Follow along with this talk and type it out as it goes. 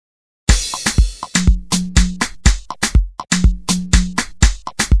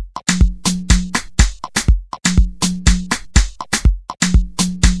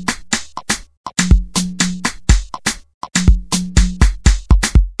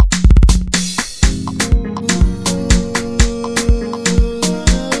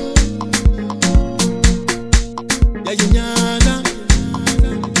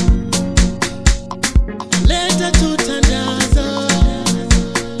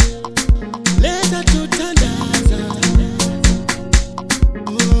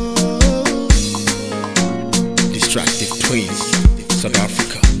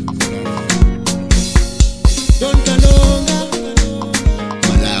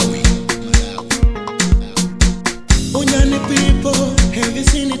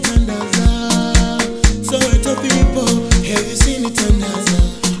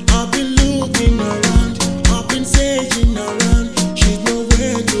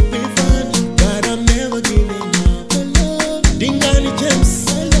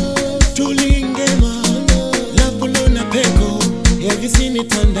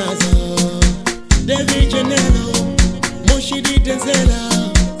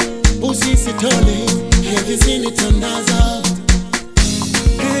sisi tole. Have you seen it tandaza?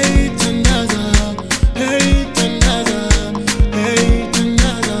 Hey tandaza, hey tandaza, hey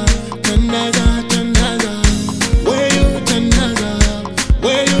tandaza, tandaza, tandaza. Where you tandaza?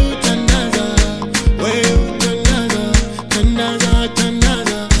 Where you tandaza? Where you tandaza? Tandaza,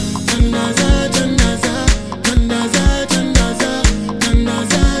 tandaza, tandaza, tandaza, tandaza, tandaza,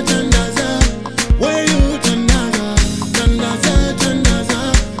 tandaza, tandaza. Where you tandaza? Tandaza, tandaza,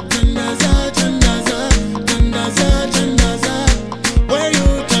 tandaza, tandaza, tandaza, tandaza. Where you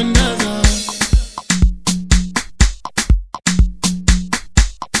tandaza?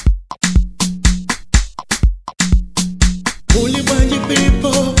 Ulibanji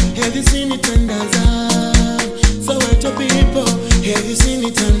people, have you seen it tandaza? So what your people, have you seen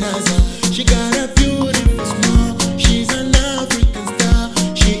it tandaza? She got a beautiful smile, she's an African star.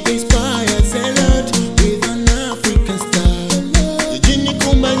 She inspires a lot with an African style. Eugenie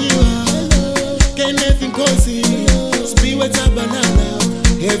Kumbanyiwa, Kenneth Nkosi, Spiwe Tabanana.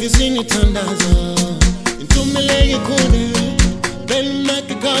 Have you seen it tandaza? Intumile Kune, Ben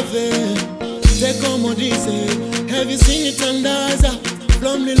Makikafe, Teko Modise. Have you seen it tandaza?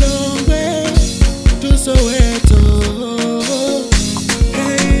 From the Lord.